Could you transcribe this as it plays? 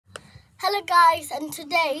Hello guys, and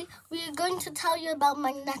today we are going to tell you about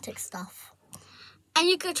magnetic stuff. And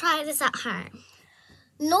you could try this at home.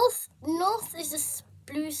 North is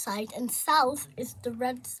the blue side and south is the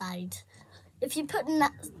red side. If you put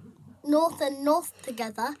north and north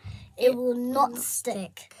together, it will not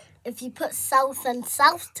stick. If you put south and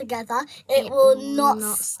south together, it will not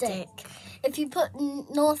stick. If you put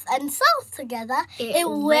north and south together, it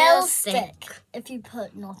will stick. If you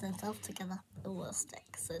put north and south together, it will stick.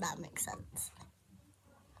 So that makes sense.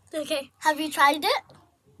 Okay. Have you tried it?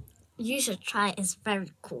 You should try it. It's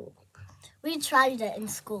very cool. We tried it in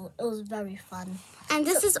school. It was very fun. And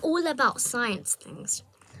this is all about science things.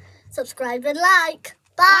 Subscribe and like.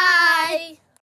 Bye.